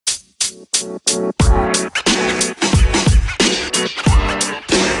Hey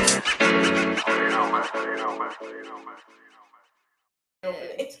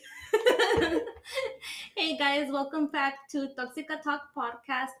guys, welcome back to Toxica Talk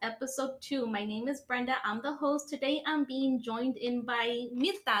Podcast, episode 2. My name is Brenda. I'm the host. Today I'm being joined in by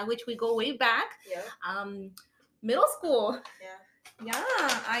Mirta, which we go way back. Yeah. Middle school. Yeah. Yeah,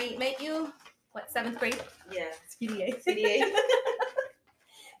 I met you, seventh grade? Yeah. CDA. CDA.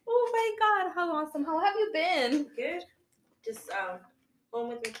 Oh my God, how awesome. How have you been? Good. Just home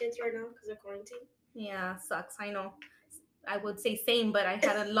with my kids right now because of quarantine. Yeah, sucks. I know. I would say same, but I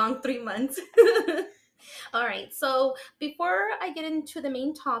had a long 3 months. All right. So before I get into the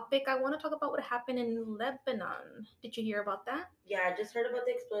main topic, I want to talk about what happened in Lebanon. Did you hear about that? Yeah, I just heard about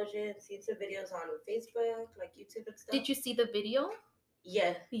the explosion, seen some videos on Facebook, like YouTube and stuff. Did you see the video?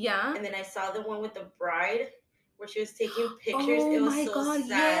 Yeah. Yeah. And then I saw the one with the bride where she was taking pictures. Oh it was my so God, sad.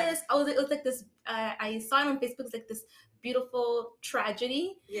 yes. It was like this, I saw it on Facebook. It was like this beautiful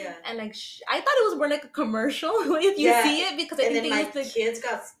tragedy. Yeah. And like, I thought it was more like a commercial if you see it, because I think my used, like, kids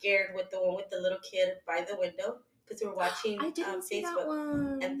got scared with the one with the little kid by the window because we were watching I didn't see Facebook. that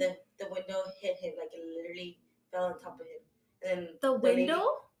one. And the window hit him, like it literally fell on top of him. And then the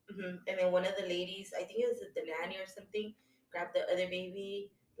window? And then one of the ladies, I think it was the nanny or something, grabbed the other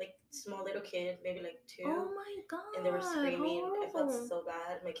baby, like small little kid, maybe like 2. Oh my God. And they were screaming. I felt so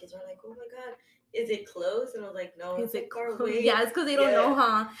bad. My kids were like, "Oh my God, is it closed?" And I was like, "No, it's like far away." Yeah, it's because they don't know,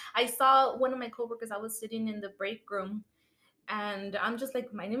 huh? I saw one of my coworkers. I was sitting in the break room, and I'm just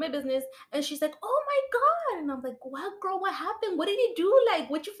like minding my business, and she's like, "Oh my God!" And I'm like, "What, girl? What happened? What did he do? Like,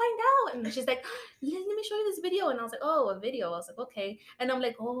 what'd you find out?" And she's like, "Let me show you this video." And I was like, "Oh, a video." I was like, "Okay." And I'm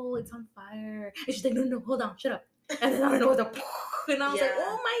like, "Oh, it's on fire." And she's like, "No, no, hold on, shut up." And then I don't know what and I was like,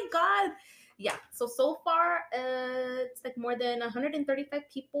 "Oh my God." Yeah, so far, it's like more than 135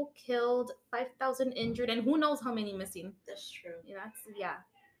 people killed, 5,000 injured, and who knows how many missing. That's true.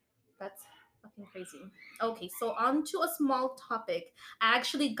 That's fucking crazy. Okay, so on to a small topic. I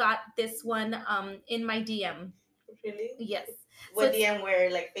actually got this one in my DM. Really? Yes. What DM?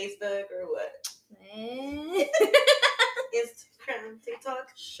 Where, like Facebook or what? Instagram, TikTok?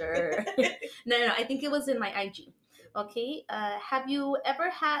 Sure. No, I think it was in my IG. Okay. Have you ever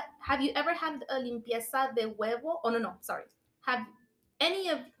had a limpieza de huevo? Oh no, sorry. Have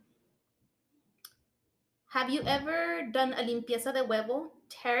you ever done a limpieza de huevo,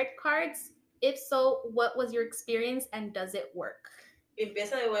 tarot cards? If so, what was your experience and does it work?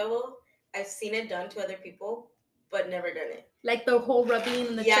 Limpieza de huevo, I've seen it done to other people, but never done it. Like the whole rubbing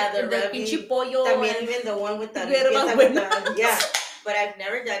and the rubbing. pinche pollo. También even the one with the limpieza with the, yeah. But I've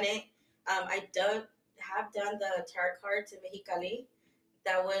never done it. I have done the tarot cards in Mexicali.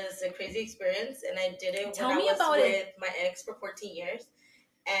 That was a crazy experience, and I did it when I was with my ex for 14 years.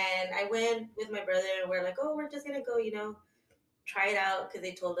 And I went with my brother, and we're like, "Oh, we're just gonna go, try it out," because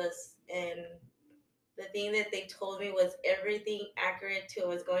they told us. And the thing that they told me was everything accurate to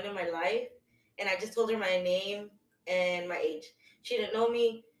what was going on in my life. And I just told her my name and my age. She didn't know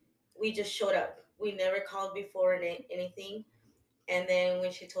me. We just showed up. We never called before anything. And then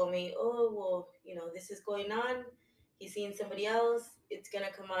when she told me, "Oh, well, this is going on. He's seeing somebody else. It's going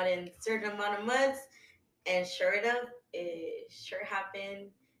to come out in a certain amount of months." And sure enough, it sure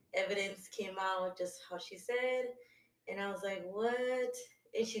happened. Evidence came out just how she said. And I was like, "What?"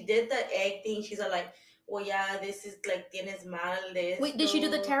 And she did the egg thing. She's all like, "Well, yeah, this is like tienes mal de esto." Wait, did she do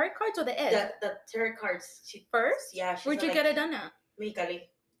the tarot cards or the egg? The tarot cards. She first? Yeah. Where'd you get it done at? Mexicali.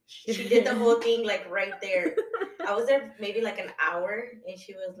 She did the whole thing like right there. I was there maybe like an hour, and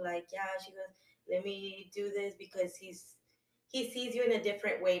she was like, "Yeah." She goes, "Let me do this because he sees you in a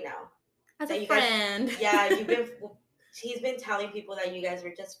different way now. As a friend." He's been telling people that you guys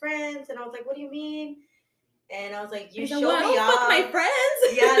were just friends." And I was like, "What do you mean?" And I was like, "You show me off." Fuck my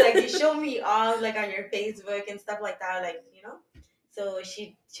friends. Yeah, like you show me off like on your Facebook and stuff like that, like. So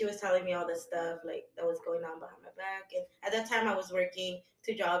she was telling me all this stuff like that was going on behind my back, and at that time I was working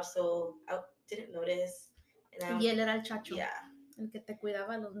 2 jobs, so I didn't notice. Y él era el chacho. Yeah. El que te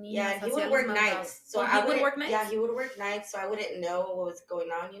cuidaba a los niños. Yeah, he would work nights. So he would work nights? Yeah, he would work nights, so I wouldn't know what was going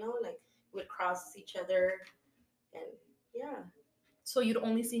on, like we'd cross each other, and yeah. So you'd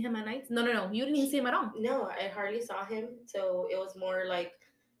only see him at nights? No. You didn't even see him at all? No, I hardly saw him. So it was more like,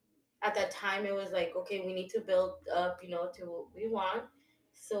 at that time, it was like, okay, we need to build up, to what we want.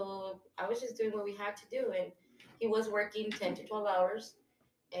 So I was just doing what we had to do. And he was working 10 to 12 hours.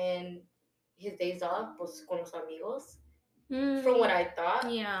 And his days off was con los amigos. From what I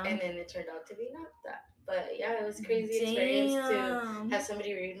thought. Yeah. And then it turned out to be not that. But yeah, it was crazy experience to have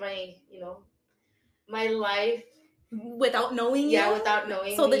somebody read my, my life without knowing you. Yeah, without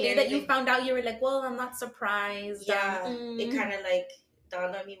knowing so me. The day that you found out, you were like, well, I'm not surprised. Yeah, it kind of like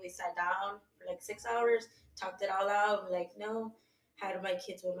dawned on me. We sat down for like 6 hours, talked it all out. We're like, no, had my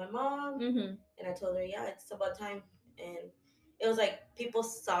kids with my mom, and I told her, yeah, it's about time. And it was like people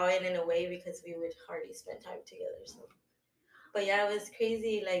saw it in a way because we would hardly spend time together. So, but yeah, it was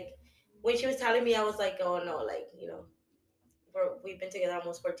crazy. Like when she was telling me, I was like, oh no, like we've been together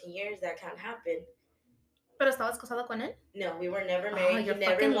almost 14 years. That can't happen. ¿Pero estabas casada con él? No, we were never married. He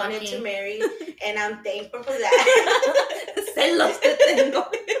never wanted lucky. to marry, and I'm thankful for that. Celos te tengo.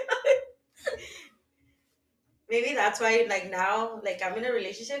 Maybe that's why, like now, like I'm in a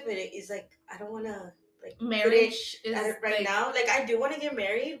relationship, but it's like I don't want to like marriage is right now. Like I do want to get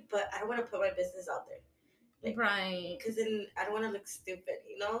married, but I don't want to put my business out there. Like, right. Because then I don't want to look stupid,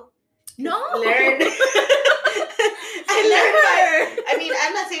 you know. No. Learn. I mean,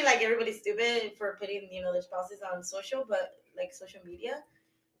 I'm not saying like everybody's stupid for putting their spouses on social, but like social media.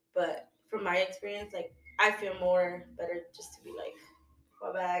 But from my experience, like I feel more better just to be like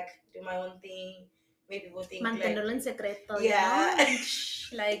go back, do my own thing. Maybe people think mantenerlo en secreto. Yeah.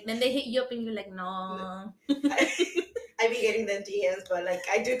 Like then they hit you up and you're like, no. I be getting the DMs, but like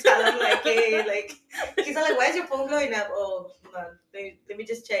I do tell them like, hey, like he's like, why is your phone blowing up? Oh, hold on, let me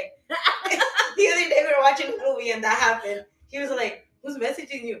just check. The other day we were watching a movie and that happened. He was like, who's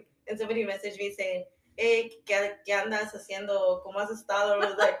messaging you? And somebody messaged me saying, hey, ¿qué andas haciendo? ¿Cómo has estado? I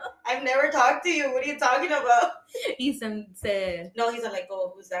was like, I've never talked to you. What are you talking about? He said, no, he's like,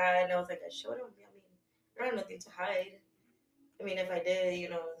 oh, who's that? And I was like, I showed him. I mean, I don't have nothing to hide. I mean, if I did,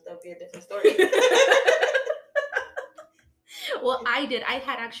 that would be a different story. Well, I did. I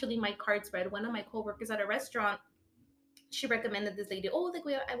had actually my cards read. One of my coworkers at a restaurant, she recommended this lady, oh, like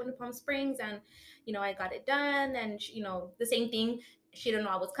I went to Palm Springs and, I got it done. And, the same thing. She didn't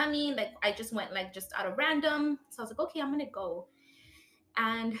know I was coming. Like, I just went like just out of random. So I was like, okay, I'm going to go.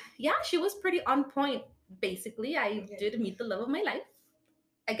 And yeah, she was pretty on point. Basically, I did meet the love of my life,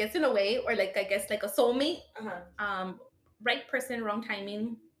 I guess, in a way, or like, I guess like a soulmate. Right person, wrong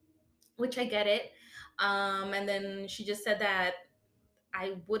timing, which I get it. And then she just said that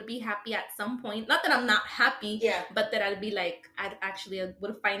I would be happy at some point. Not that I'm not happy, but that I'd be like,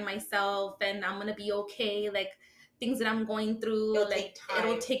 would find myself and I'm gonna be okay. Like things that I'm going through,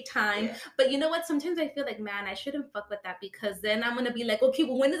 it'll take time. Yeah. But you know what? Sometimes I feel like, man, I shouldn't fuck with that because then I'm gonna be like, okay,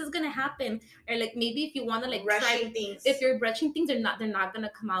 well, when is this gonna happen? Or like maybe if you wanna like rushing things, if you're rushing things, they're not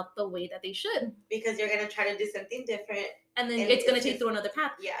gonna come out the way that they should because you're gonna try to do something different. And then it's going to take through another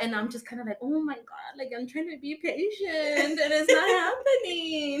path. Yeah. And I'm just kind of like, oh my God, like I'm trying to be patient and it's not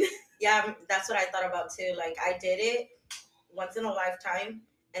happening. Yeah, that's what I thought about too. Like I did it once in a lifetime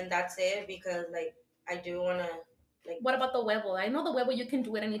and that's it because like I do want to like. What about the huevo? I know the huevo you can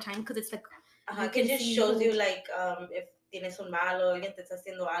do it anytime because it's like. It just shows you like if tienes un malo, alguien te está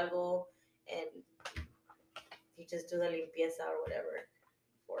haciendo algo and you just do the limpieza or whatever.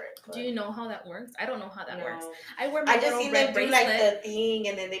 Do you know how that works? I don't know how that works. I just seen them do like the thing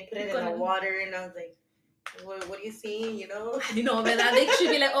and then they put it in the water and I was like, what do you see? You know, ¿verdad? They should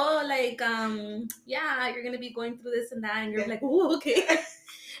be like, oh, like, yeah, you're gonna be going through this and that, and you're like, oh, okay.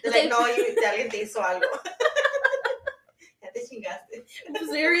 They're like, no, alguien te hizo algo. Ya te chingaste.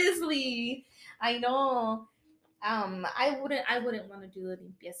 Seriously, I know. I wouldn't want to do the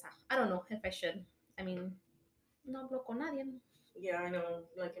limpieza. I don't know if I should. I mean, no hablo con nadie. Yeah, I know.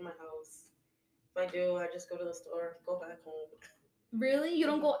 Like in my house. If I do, I just go to the store, go back home. Really? You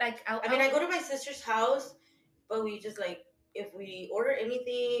don't go like out? I mean, I go to my sister's house, but we just like if we order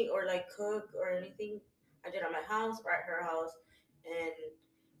anything or like cook or anything, I do it at my house or at her house. And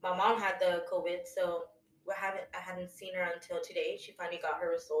my mom had the COVID, so I hadn't seen her until today. She finally got her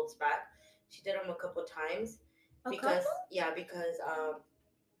results back. She did them a couple times because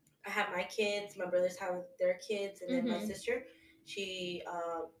I have my kids, my brothers have their kids, and then my sister. She,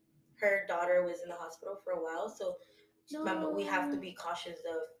 her daughter was in the hospital for a while, so we have to be cautious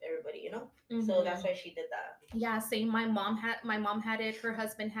of everybody, you know. So that's why she did that. Yeah, same. My mom had it. Her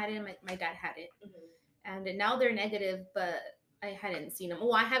husband had it. My dad had it, and now they're negative. But I hadn't seen them.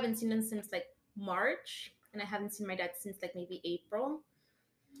 Oh, I haven't seen them since like March, and I haven't seen my dad since like maybe April.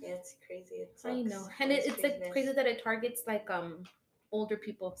 Yeah, it's crazy. I know, and it's like crazy that it targets like older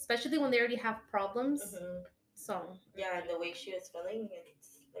people, especially when they already have problems. So yeah, and the way she was feeling,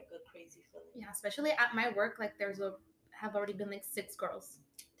 it's like a crazy feeling. Yeah, especially at my work, like have already been like 6 girls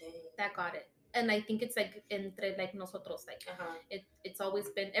that got it, and I think it's like entre like nosotros, like it's always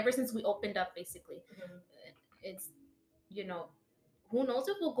been ever since we opened up, basically. It's who knows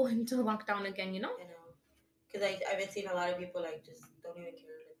if we'll go into lockdown again, you know? I know, because I've been seeing a lot of people like just don't even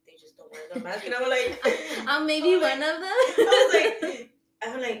care, like they just don't wear the mask. And I'm like, I'm maybe one of them.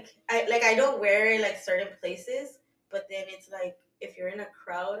 I don't wear it like certain places, but then it's like if you're in a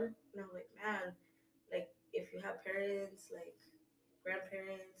crowd, and I'm like, man, like if you have parents, like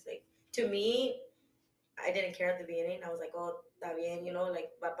grandparents, like to me, I didn't care at the beginning. I was like, oh, está bien, like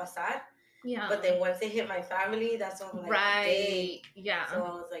va a pasar. Yeah. But then once they hit my family, that's when I'm like, right. dang. Yeah. So I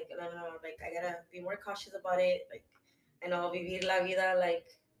was like, no, like I gotta be more cautious about it. Like, I know, vivir la vida like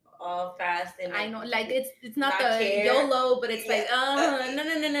all fast and I know, like it's not the care. YOLO, but it's like, no,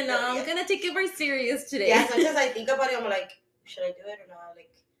 I'm gonna take it very serious today. Yeah, sometimes I think about it, I'm like, should I do it or not?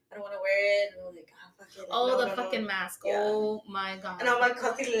 Like, I don't want to wear it. And I'm like, fuck it. Like, oh, the fucking mask. Yeah. Oh my god. And I'm like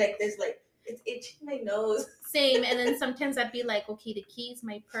constantly like this, like it's itching my nose. Same. And then sometimes I'd be like, okay, the keys,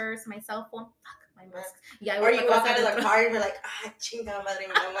 my purse, my cell phone. Fuck, my mask. Yeah. Or you walk out of the car and you're like, chinga madre,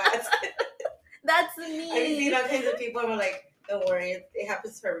 my mask. That's me. I've seen all kinds of people. I'm like, don't worry, it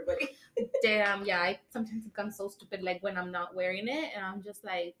happens to everybody. Damn, yeah. I sometimes become so stupid, like when I'm not wearing it, and I'm just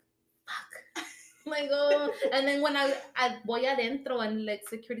like, fuck. Like, oh. And then when I voy adentro and like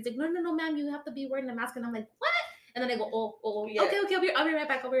security's like, no, ma'am, you have to be wearing the mask, and I'm like, what? And then I go, oh, yeah. Okay, I'll be right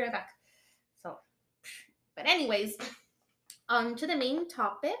back. So, but anyways, on to the main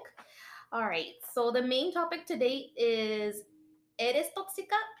topic. All right. So the main topic today is, ¿eres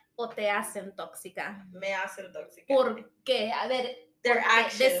tóxica o te hacen tóxica? Me hacen tóxica. ¿Por qué? A ver, their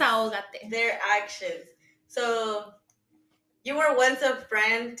actions. Desahógate. Their actions. So, you were once a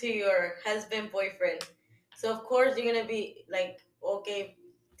friend to your husband, boyfriend. So, of course, you're going to be like, okay,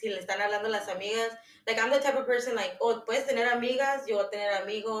 si le están hablando las amigas. Like, I'm the type of person like, oh, puedes tener amigas, yo voy a tener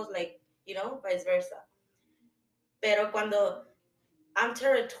amigos, like, vice versa. Pero cuando I'm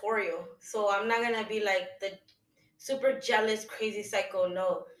territorial, so I'm not going to be like the super jealous, crazy psycho.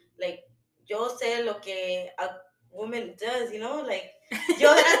 No. Like, yo sé lo que a woman does, like,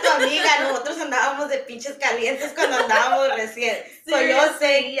 yo era tu amiga, nosotros andábamos de pinches calientes cuando andábamos recién. So yo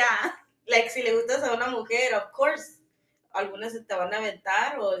sé, yeah. Like, si le gustas a una mujer, of course, algunas se te van a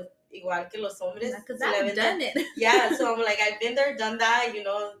aventar, o igual que los hombres. Because I've done it. Yeah, so I'm like, I've been there, done that, you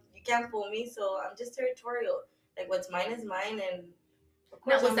can't fool me, so I'm just territorial. Like, what's mine is mine, and of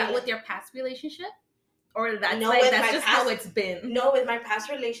course. Now, was that with your past relationship? Or that's just how it's been? No, with my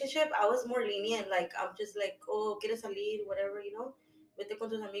past relationship, I was more lenient. Like, I'm just like, oh, quieres salir, whatever, vete con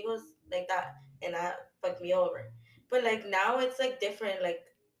tus amigos, like that. And that fucked me over. But, like, now it's, like, different. Like,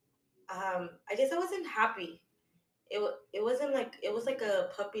 I guess I wasn't happy. It wasn't, like, it was, like, a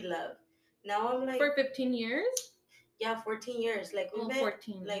puppy love. Now I'm, like... For 15 years? Yeah, 14 years. Like, we met,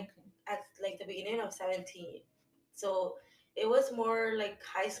 14. Like, at, like, the beginning of 17. So... it was more like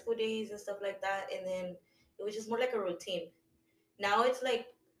high school days and stuff like that, and then it was just more like a routine. Now it's like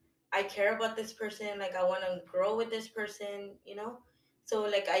I care about this person, like I want to grow with this person, so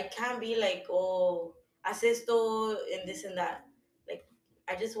like I can't be like, oh, haz esto and this and that. Like,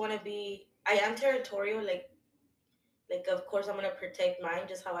 I just want to be, I am territorial, like of course I'm gonna protect mine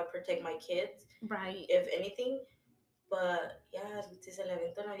just how I protect my kids, right? If anything. But yeah, si se le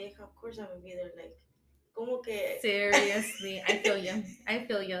aventó una vieja, of course I'm gonna be there like, como que... Seriously, I feel you.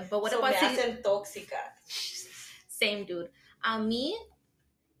 But what about... me hacen tóxica. Same, dude. Me,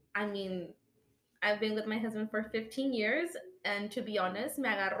 I mean, I've been with my husband for 15 years, and to be honest, me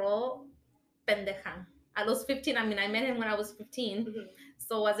agarró pendeja. A los 15, I mean, I met him when I was 15. Mm-hmm.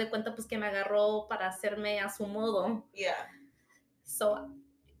 So, haz de cuenta, pues, que me agarró para hacerme a su modo. Yeah. So,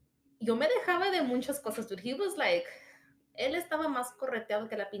 yo me dejaba de muchas cosas, dude. He was like... Él estaba más correteado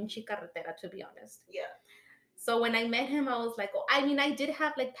que la pinche carretera, to be honest. Yeah. So when I met him, I was like, oh, I mean, I did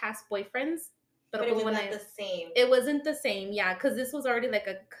have like past boyfriends, but it was not the same. It wasn't the same, yeah, because this was already like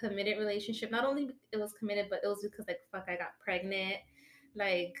a committed relationship. Not only it was committed, but it was because like, fuck, I got pregnant.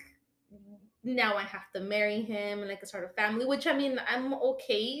 Like, now I have to marry him and like start a family, which I mean, I'm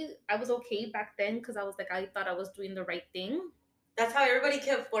okay. I was okay back then because I was like, I thought I was doing the right thing. That's how everybody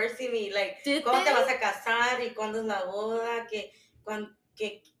kept forcing me, like, ¿cuándo te vas a casar? ¿Y cuándo es la boda? Que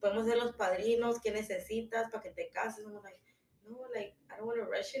podemos ser los padrinos? ¿Qué necesitas para que te cases? I'm like, no, like, I don't want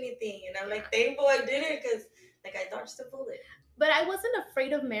to rush anything. And I'm like, thankful I did it because, like, I dodged a bullet. But I wasn't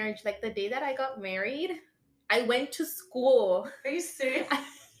afraid of marriage. Like, the day that I got married, I went to school. Are you serious?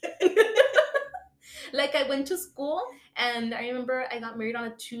 Like, I went to school, and I remember I got married on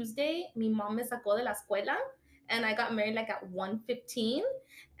a Tuesday. Mi mom me sacó de la escuela. And I got married like at 1:15,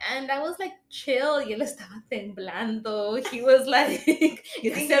 and I was like chill. Y él estaba temblando. He was like, se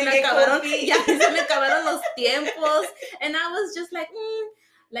me acabaron los tiempos. And I was just like,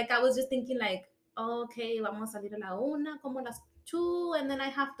 like I was just thinking like, oh, okay, vamos a salir a la 1, como las 2, and then I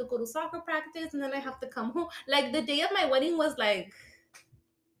have to go to soccer practice, and then I have to come home. Like the day of my wedding was like,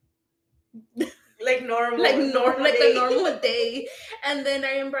 like normal, like normal a normal day. And then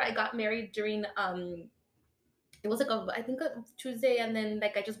I remember I got married during it was like I think a Tuesday, and then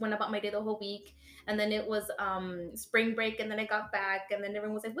like I just went about my day the whole week, and then it was spring break, and then I got back, and then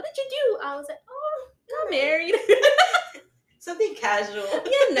everyone was like, "What did you do?" I was like, "Oh, got married." Something casual.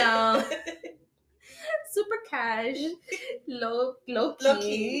 You know, super cash, low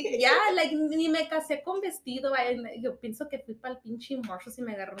key. Yeah, like ni me casé con vestido. Yo pienso que fui para el pinche Marshalls y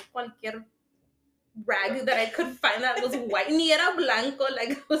me agarró cualquier rag that I could find that was white. Ni era blanco.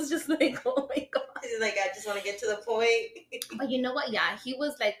 Like, I was just like, oh my god. He's like, I just want to get to the point. But you know what? Yeah, he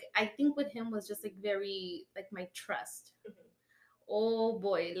was like, I think with him was just like very, like my trust. Mm-hmm. Oh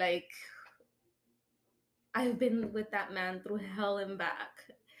boy, like, I've been with that man through hell and back.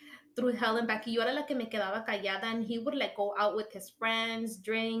 Through hell and back. Y yo era la que me quedaba callada, and he would like go out with his friends,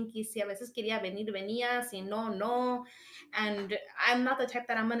 drink. Y si a veces quería venir, venía. Si no, no. And I'm not the type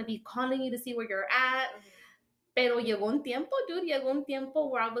that I'm going to be calling you to see where you're at. Mm-hmm. Pero llegó un tiempo, dude, llegó un tiempo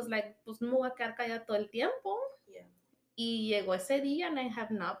where I was like, pues no voy a quedar callada todo el tiempo. Yeah. Y llegó ese día, and I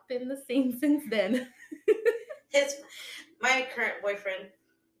have not been the same since then. My current boyfriend,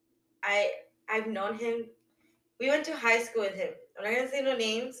 I've known him. We went to high school with him. I'm not gonna say no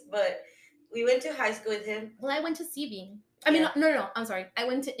names, but we went to high school with him. Well, I went to CV. I mean, no, I'm sorry. I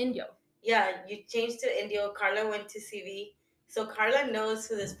went to Indio. Yeah, you changed to Indio. Carla went to CV. So Carla knows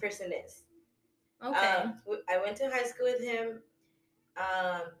who this person is. Okay. I went to high school with him.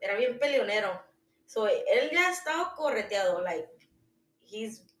 Era bien peleonero. So él ya estaba correteado. Like,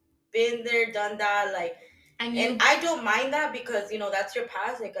 he's been there, done that. Like, and I don't mind that because, you know, that's your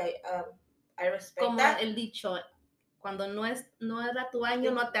past. Like, I respect como that. Como el dicho, cuando no era tu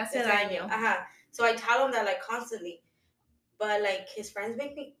año, no te hace daño. So I tell him that, like, constantly. But, like, his friends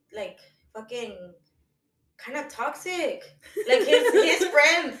make me, like, fucking kind of toxic. Like, his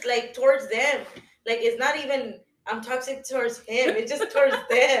friends, like, towards them. Like, it's not even I'm toxic towards him. It's just towards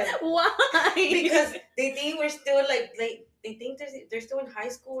them. Why? Because they think we're still, like they think they're still in high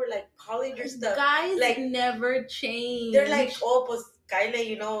school or, like, college or stuff. Guys, like, never change. They're like, oh, pues, Kyle,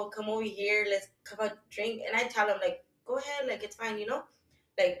 you know, come over here. Let's have a drink. And I tell them, like, go ahead. Like, it's fine, you know?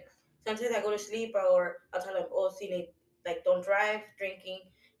 Like, sometimes I go to sleep or I'll tell them, oh, see, like, don't drive drinking.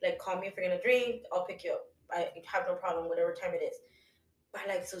 Like, call me if you're going to drink. I'll pick you up. I have no problem, whatever time it is. But,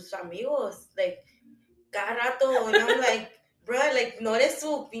 like, sus amigos, like, cada rato, and I'm like, bro, like, no eres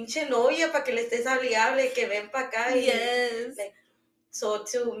su pinche novia para que le estés hable, que ven para acá. Yes. Like, so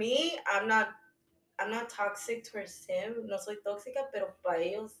to me, I'm not toxic towards him. No soy tóxica, pero para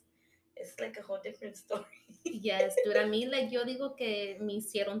ellos, it's like a whole different story. Yes, dude. I mean, like, yo digo que me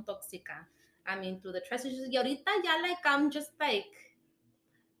hicieron tóxica. I mean, through the trust issues. Y ahorita ya, like, I'm just like,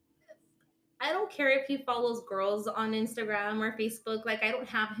 I don't care if he follows girls on Instagram or Facebook. Like, I don't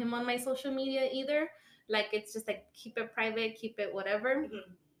have him on my social media either. Like, it's just like, keep it private, keep it whatever.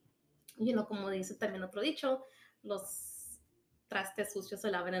 Mm-hmm. You know, como dice también otro dicho, los trastes sucios se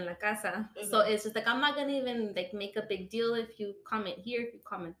lavan en la casa. Mm-hmm. So it's just like, I'm not gonna even like make a big deal if you comment here, if you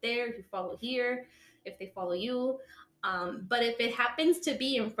comment there, if you follow here, if they follow you. But if it happens to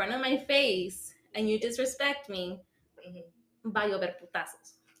be in front of my face and you disrespect me, mm-hmm. va a llover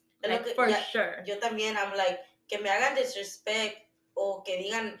putazos. Like, for sure. Yo también, I'm like, que me hagan disrespect o que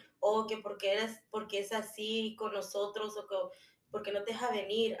digan, oh, que porque es así con nosotros o que porque no te deja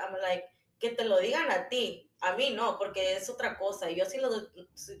venir. I'm like, que te lo digan a ti. A mí no, porque es otra cosa. Yo sí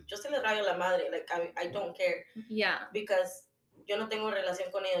le rayo la madre. Like, I don't care. Yeah. Because yo no tengo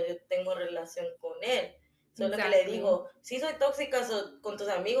relación con ellos, yo tengo relación con él. Solo exactly. Que le digo, sí soy tóxica con tus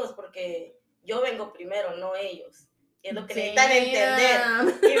amigos porque yo vengo primero, no ellos. Y es lo que necesitan entender.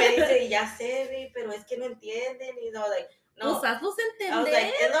 Y me dice, ya sé, pero es que no entienden. Y no, like, no. Pues hazlos entender. I was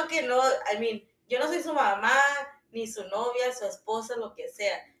like, es lo que no, I mean, yo no soy su mamá, ni su novia, su esposa, lo que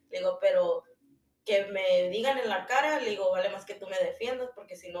sea. Le digo, pero que me digan en la cara, le digo, vale más que tú me defiendas,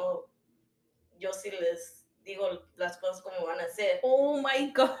 porque si no, yo sí les digo las cosas como van a ser. Oh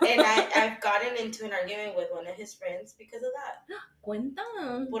my God. And I've gotten into an argument with one of his friends because of that. Cuenta.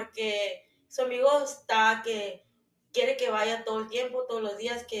 Porque su amigo está que quiere que vaya todo el tiempo, todos los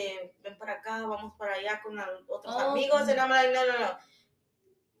días, que ven para acá, vamos para allá con otros amigos. And I'm like, no.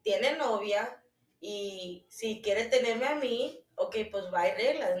 Tiene novia y si quiere tenerme a mí, ok, pues va, hay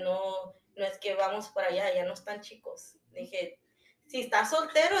reglas. No es que vamos para allá, ya no están chicos. Dije, si está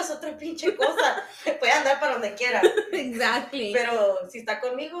soltero es otra pinche cosa. Puede andar para donde quiera. Exactly. Pero si está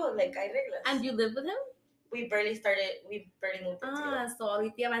conmigo, like, hay reglas. And you live with him? We barely moved in together. So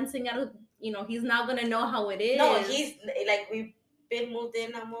ahorita va a enseñar, you know, he's not gonna know how it is. No, he's, like, we've been moved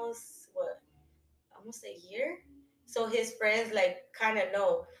in almost a year? So his friends like kind of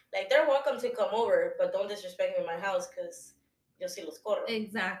know, like they're welcome to come over, but don't disrespect me in my house because yo sí los corro.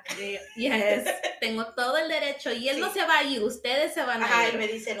 Exactly. Yes. Tengo todo el derecho. Y él no se va a ir. Ustedes se van a Ajá, ir. y me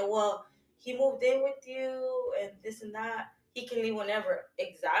dicen, well, he moved in with you and this and that. He can leave whenever.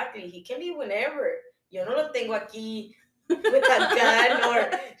 Exactly. He can leave whenever. Yo no lo tengo aquí with a gun or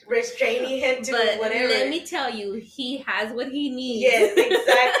restraining him to but whatever. Let me tell you, he has what he needs. Yes,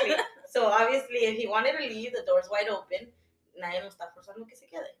 exactly. So obviously, if he wanted to leave, the door's wide open. Nadie lo está forzando que se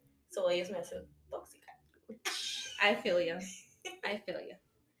quede. So ellos me hacen tóxica. I feel you. I feel you.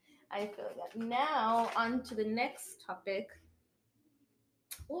 I feel you. Now, on to the next topic.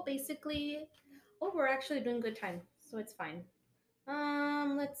 Well, basically, we're actually doing good time, so it's fine.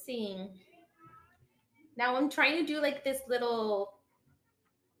 Let's see. Now I'm trying to do like this little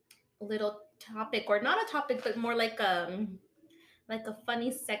topic, or not a topic, but more like a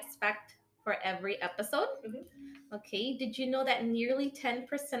funny sex fact for every episode. Mm-hmm. Okay, did you know that nearly 10%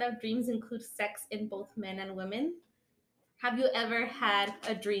 of dreams include sex in both men and women? Have you ever had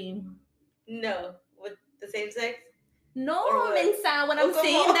a dream? No. With the same sex? No, Mensa, when I'm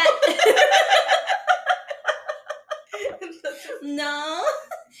saying that. No.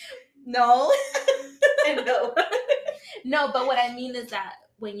 No. No. No, but what I mean is that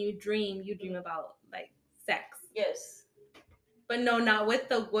when you dream about like sex. Yes. But no, not with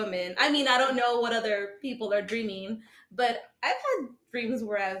the woman. I mean, I don't know what other people are dreaming, but I've had dreams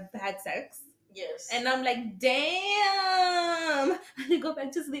where I've had sex. Yes. And I'm like, damn, I need to go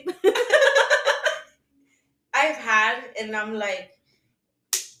back to sleep. I've had, and I'm like,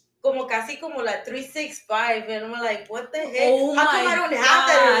 como casi como la 365, and I'm like, what the heck? Oh How come I don't have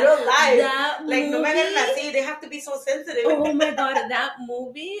that in real life? That like, movie, no me agarran así, they have to be so sensitive. Oh my god, that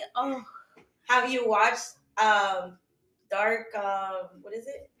movie. Oh. Have you watched Dark, what is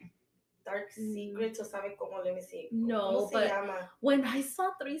it? Dark Secrets, o sabe cómo, let me see. No, but when I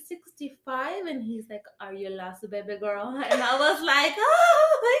saw 365 and he's like, are you lost, baby girl? And I was like,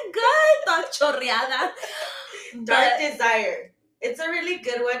 oh my god, toda chorreada. Dark Desire. It's a really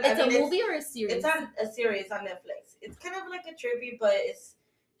good one. It's a movie or a series? It's on a series on Netflix. It's kind of like a trippy, but it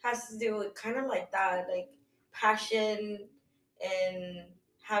has to do with kind of like that, like passion and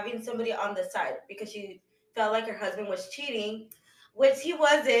having somebody on the side because she felt like her husband was cheating, which he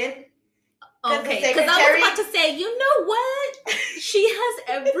wasn't. Okay, because I was about to say, you know what? She has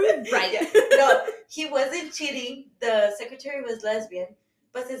every right. Yeah. No, he wasn't cheating. The secretary was lesbian,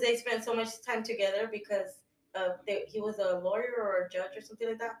 but since they spent so much time together because he was a lawyer or a judge or something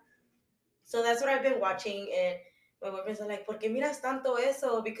like that. So that's what I've been watching, and my boyfriends are like, ¿por qué miras tanto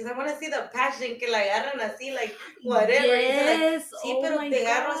eso? Because I want to see the passion que la agarran así, like, whatever. Yes. Sí, pero te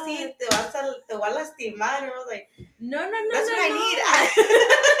agarro así, te voy a lastimar. And I was like, no. That's what I need.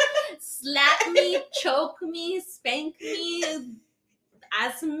 Slap me, choke me, spank me,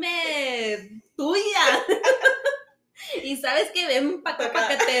 hazme tuya. Y sabes que ven pa' que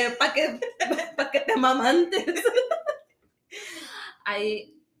te mamantes.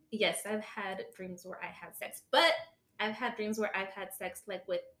 Yes, I've had dreams where I had sex, but I've had dreams where I've had sex like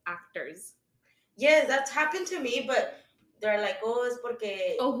with actors. Yes, that's happened to me, but they're like, oh, es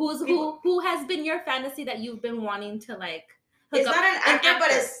porque. Oh, who has been your fantasy that you've been wanting to like? It's not an actor, but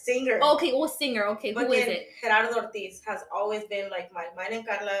a singer. Okay, well, singer. Okay, who is it? Gerardo Ortiz has always been like mine and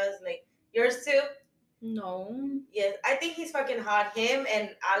Carla's, like yours too. No. Yes, I think he's fucking hot. Him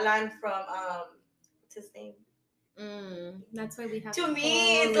and Alan from what's his name? That's why we have to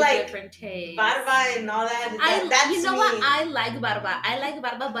me it's like different tastes. Barba and all that. That's you know me. What? I like Barba,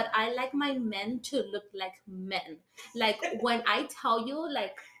 but I like my men to look like men. Like when I tell you,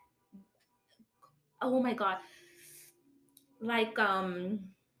 like, oh my god, like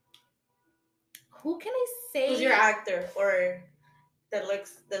who can I say? Who's your actor or that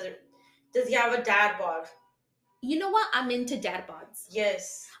looks does he have a dad bod? You know what? I'm into dad bods.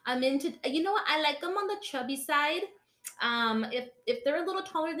 Yes. I'm into. You know what? I like them on the chubby side. If they're a little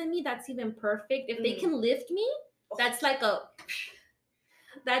taller than me, that's even perfect. If they can lift me, that's like a.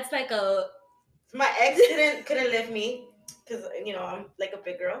 My ex couldn't lift me because I'm like a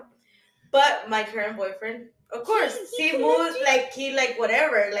big girl, but my current boyfriend, of course, he moves like he like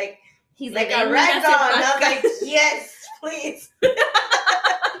whatever, like he's like a rag doll. And I was like, yes, please.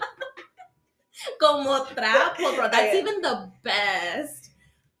 Como trapo, bro. That's even the best.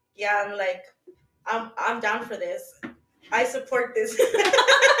 Yeah, I'm like, I'm down for this. I support this.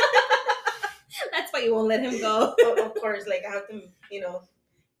 That's why you won't let him go. Of course, like I have to,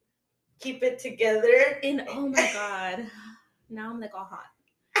 keep it together. And oh my god, now I'm like all hot.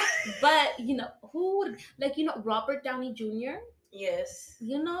 But who would like Robert Downey Jr.? Yes.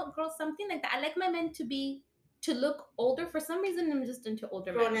 Girl, something like that. I like my men to be to look older. For some reason, I'm just into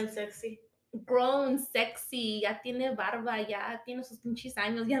older Grown men. and sexy. Grown, sexy, ya tiene barba, ya tiene sus pinches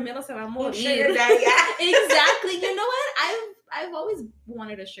años, ya menos se va a morir. Sugar daddy, yeah. Exactly. You know what? I've always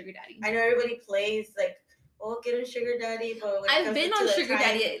wanted a sugar daddy. I know everybody plays like, oh, get a sugar daddy, but when I've been on sugar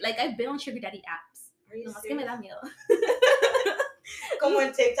daddy, like I've been on sugar daddy apps. Are you Nomás que me da miedo. Como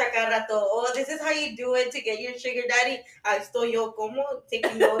en TikTok cada rato, oh, this is how you do it to get your sugar daddy. Estoy yo como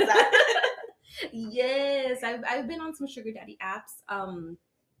taking notes. Yes, I've been on some sugar daddy apps,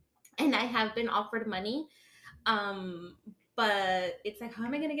 and I have been offered money, but it's like, how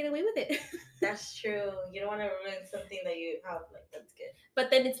am I gonna get away with it? That's true. You don't want to ruin something that you have. Like, that's good. But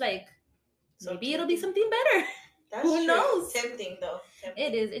then it's like, maybe it'll be something better. That's Who true. knows? Tempting though. Tempting.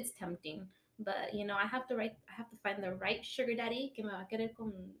 It is. It's tempting. But you know, I have to find the right sugar daddy que me va a querer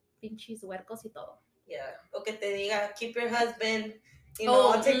con pinches huercos y todo. Yeah. O que te diga, keep your husband. You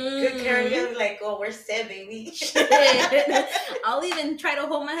know, I'll take good care of you. Like, oh, we're set, baby. I'll even try to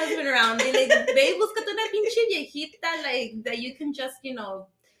hold my husband around. Be like, babe, búscate una pinche viejita, like, that you can just, you know,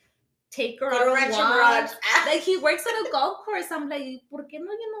 take her on a walk. Like, he works at a golf course. I'm like, ¿por qué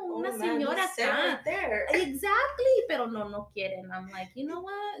no, you know, una señora acá? Right there. Exactly, pero no quieren. I'm like, you know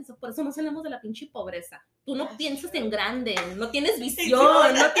what? Por eso no salimos de la pinche pobreza. Tú no piensas en grande, no tienes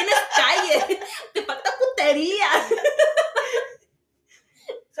visión, no tienes calle, te falta putería.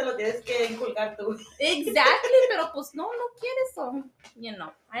 Se lo tienes que inculcar tú. Exactly, pero pues no quieres, so, you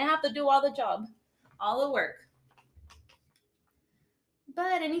know, I have to do all the job, all the work.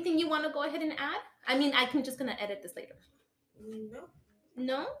 But anything you want to go ahead and add? I mean, I'm just gonna edit this later.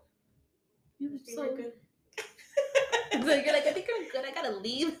 No? So good. So you're like, I think I'm good. I gotta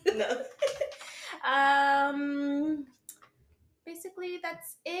leave. No. Basically,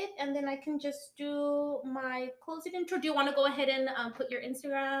 that's it. And then I can just do my closing intro. Do you want to go ahead and put your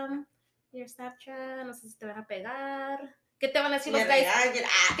Instagram, your Snapchat? No sé si te van a pegar. ¿Qué te van a decir los guys?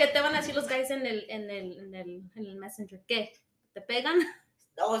 ¿Qué te van a decir los guys en el Messenger? ¿Qué? ¿Te pegan?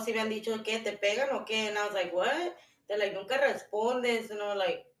 Oh, si me han dicho que te pegan o qué. And I was like, what? They're like, nunca respondes. You know,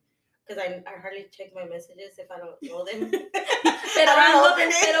 like, because I hardly check my messages if I don't know them.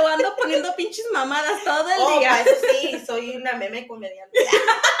 pero ando poniendo pinches mamadas todo el día. Eso sí, soy una meme comediante.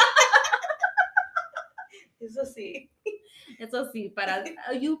 Eso sí. Eso sí,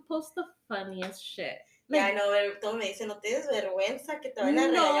 you post the funniest shit. Like, I know, todos me dicen, no tienes vergüenza que te van a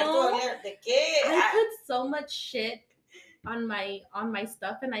regañar todavía. ¿De qué? I put so much shit on my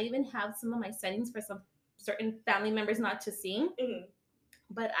stuff, and I even have some of my settings for some certain family members not to see. Mm-hmm.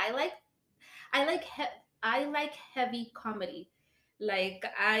 But I like heavy comedy. Like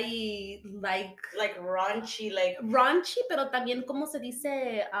I like raunchy, pero también como se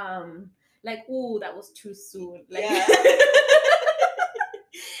dice, like, ooh, that was too soon. Like, yeah.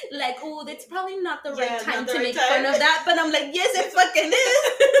 Like, ooh, that's probably not the right time to make fun of that. But I'm like, yes, it fucking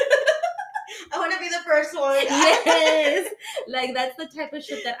is. I want to be the first one. Yes. Like, that's the type of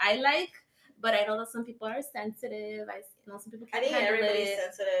shit that I like. But I know that some people are sensitive. I know some people can't handle it. I think everybody's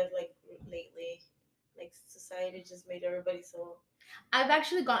sensitive, like, lately. Like, society just made everybody so... I've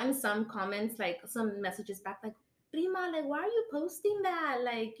actually gotten some comments, like, some messages back, like, Prima, like, why are you posting that?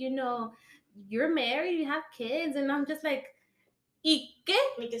 Like, you know, you're married, you have kids. And I'm just like, ¿y qué?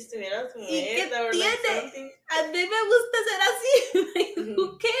 Ni que estuvieras con él, or like something. A mí me gusta ser así. Like,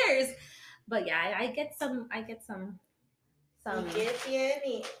 who cares? But yeah, I get some.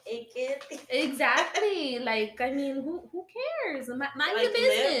 Exactly. Like, I mean, who cares? Mind like, your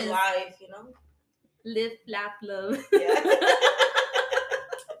business. Live life, you know. Live, laugh, love. Yeah.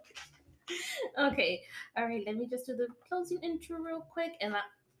 Okay. All right. Let me just do the closing intro real quick. And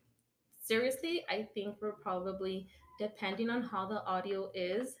seriously, I think we're probably, depending on how the audio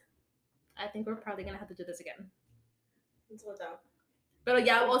is, I think we're probably gonna have to do this again. But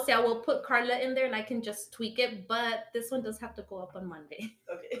yeah, we'll put Carla in there and I can just tweak it. But this one does have to go up on Monday.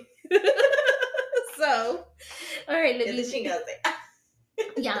 Okay. So, all right,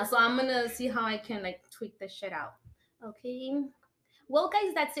 yeah, so I'm gonna see how I can like tweak this shit out. Okay. Well,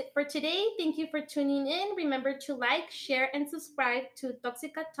 guys, that's it for today. Thank you for tuning in. Remember to like, share, and subscribe to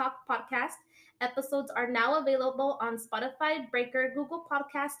Toxica Talk Podcast. Episodes are now available on Spotify, Breaker, Google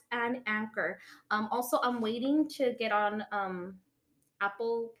Podcast, and Anchor. Also, I'm waiting to get on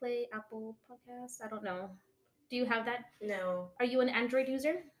Apple Podcasts. I don't know. Do you have that? No. Are you an Android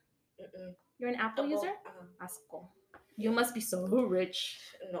user? Mm-mm. You're an Apple user? That's cool. You must be so rich.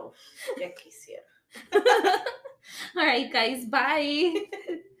 No, ya quisiera. All right, guys. Bye.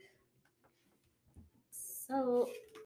 So...